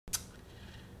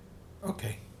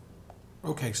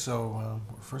Okay, so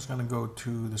we're first going to go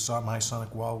to the My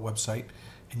Sonicwall website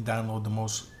and download the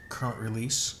most current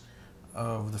release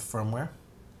of the firmware.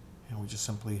 And we just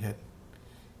simply hit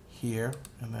here,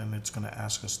 and then it's going to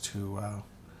ask us to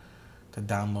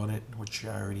download it, which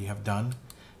I already have done.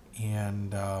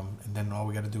 And then all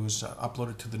we got to do is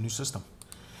upload it to the new system.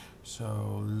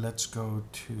 So let's go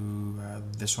to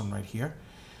this one right here.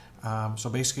 So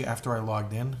basically, after I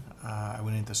logged in, I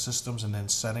went into Systems and then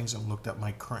Settings and looked at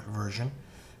my current version,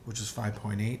 which is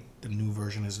 5.8. The new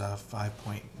version is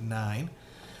 5.9.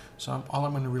 So all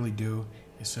I'm going to really do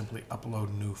is simply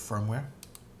upload new firmware.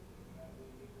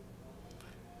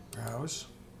 Browse.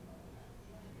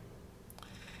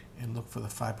 And look for the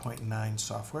 5.9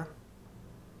 software.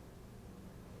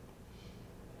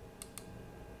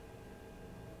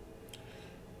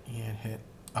 And hit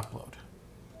Upload.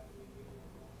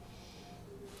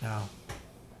 Now,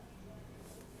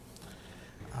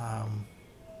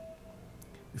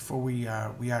 before we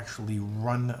actually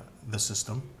run the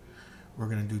system, we're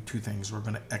going to do two things. We're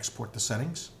going to export the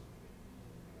settings,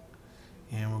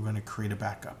 and we're going to create a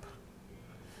backup.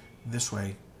 This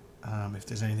way, if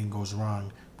there's anything goes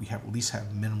wrong, we have at least have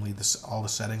minimally all the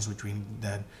settings, which we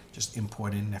then just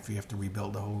import in if we have to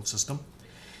rebuild the whole system.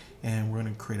 And we're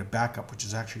going to create a backup, which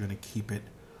is actually going to keep it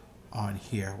on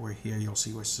here. Where here you'll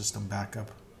see where System Backup,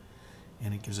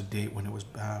 and it gives a date when it was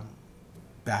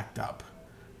backed up.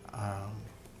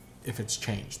 If it's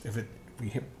changed, if we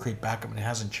hit Create Backup and it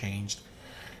hasn't changed,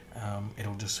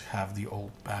 it'll just have the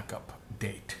old backup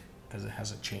date because it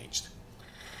hasn't changed.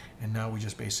 And now we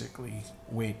just basically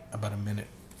wait about a minute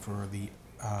for the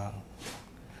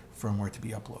firmware to be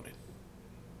uploaded.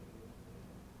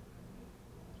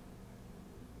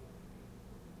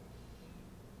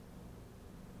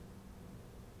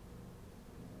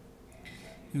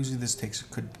 Usually this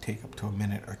could take up to a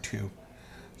minute or two,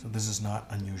 so this is not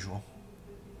unusual.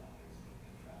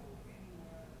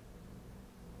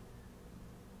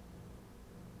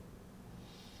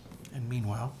 And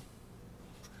meanwhile,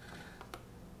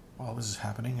 while this is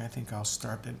happening, I think I'll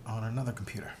start it on another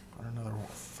computer, on another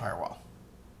firewall.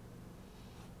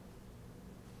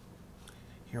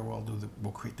 Here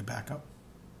we'll create the backup.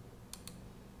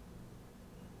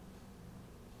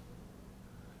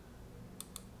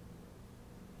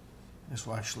 This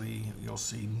will actually, you'll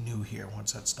see new here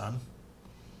once that's done.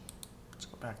 Let's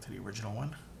go back to the original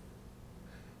one.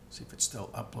 See if it's still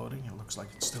uploading. It looks like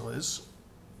it still is.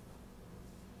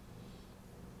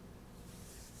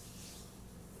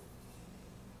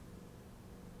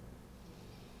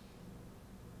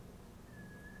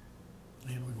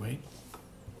 And we wait.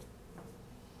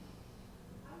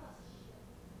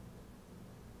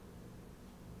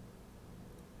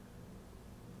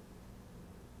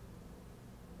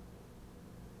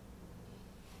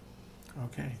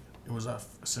 Okay, it was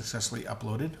successfully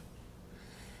uploaded,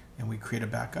 and we create a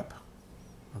backup.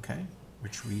 Okay,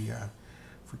 which we,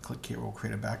 if we click here, we'll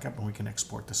create a backup, and we can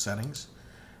export the settings.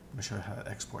 I'm going to show you how to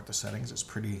export the settings. It's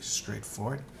pretty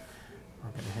straightforward. We're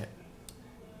going to hit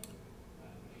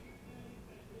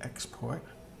Export,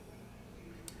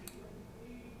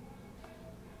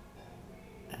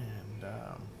 and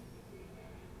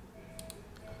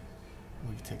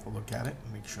we can take a look at it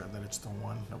and make sure that it's the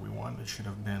one that we want. It should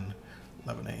have been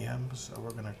 11 a.m. So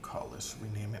we're going to call this,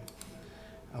 rename it.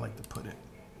 I like to put it,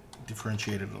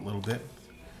 differentiate it a little bit.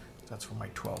 That's for my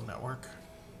 12 network,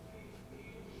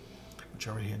 which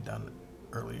I already had done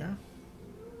earlier.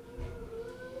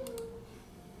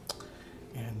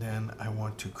 And then I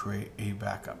want to create a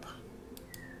backup.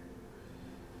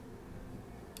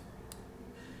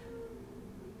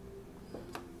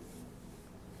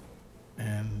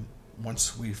 And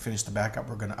once we finish the backup,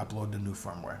 we're going to upload the new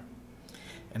firmware.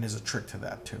 And there's a trick to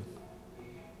that too.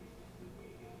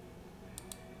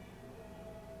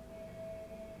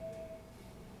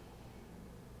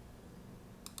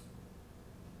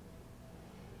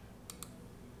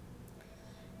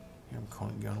 Here I'm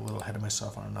going a little ahead of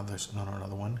myself on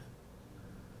another one.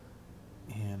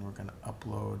 And we're going to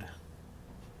upload,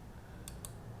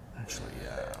 actually,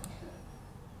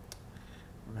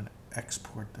 we're going to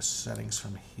export the settings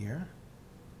from here.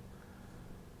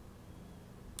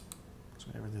 So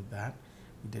we never did that.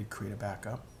 We did create a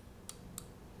backup.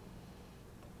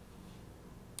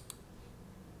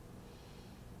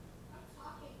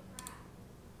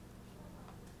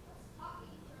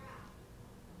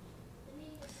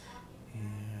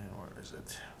 And where is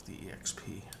it? The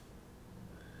EXP.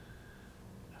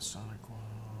 Sonicwall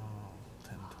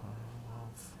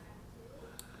 1012.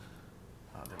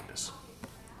 Oh, there it is.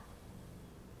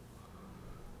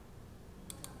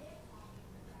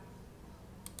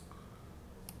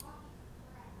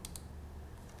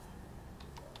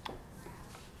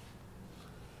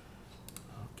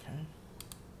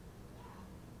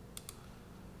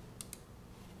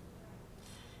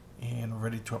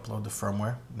 ready to upload the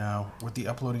firmware. Now, with the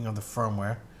uploading of the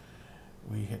firmware,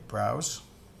 we hit browse.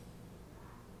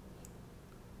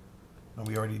 No,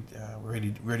 we already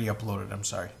uploaded, I'm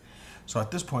sorry. So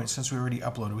at this point, since we already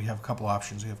uploaded, we have a couple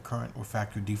options. We have current or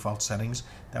factory default settings.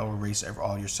 That will erase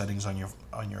all your settings on your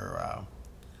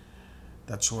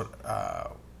that's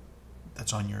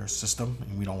on your system,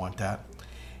 and we don't want that.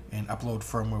 And upload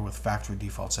firmware with factory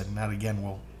default setting. That again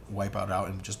will wipe out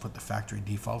and just put the factory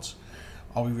defaults.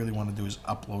 All we really want to do is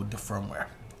upload the firmware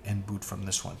and boot from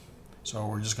this one. So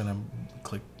we're just going to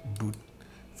click boot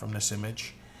from this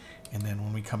image, and then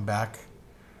when we come back,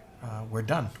 we're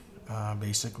done.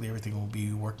 Basically everything will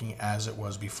be working as it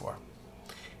was before,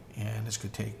 and this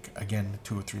could take again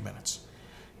 2 or 3 minutes,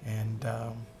 and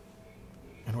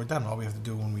we're done. All we have to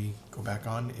do when we go back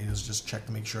on is just check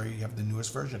to make sure you have the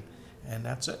newest version, and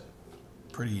that's it.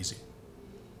 Pretty easy.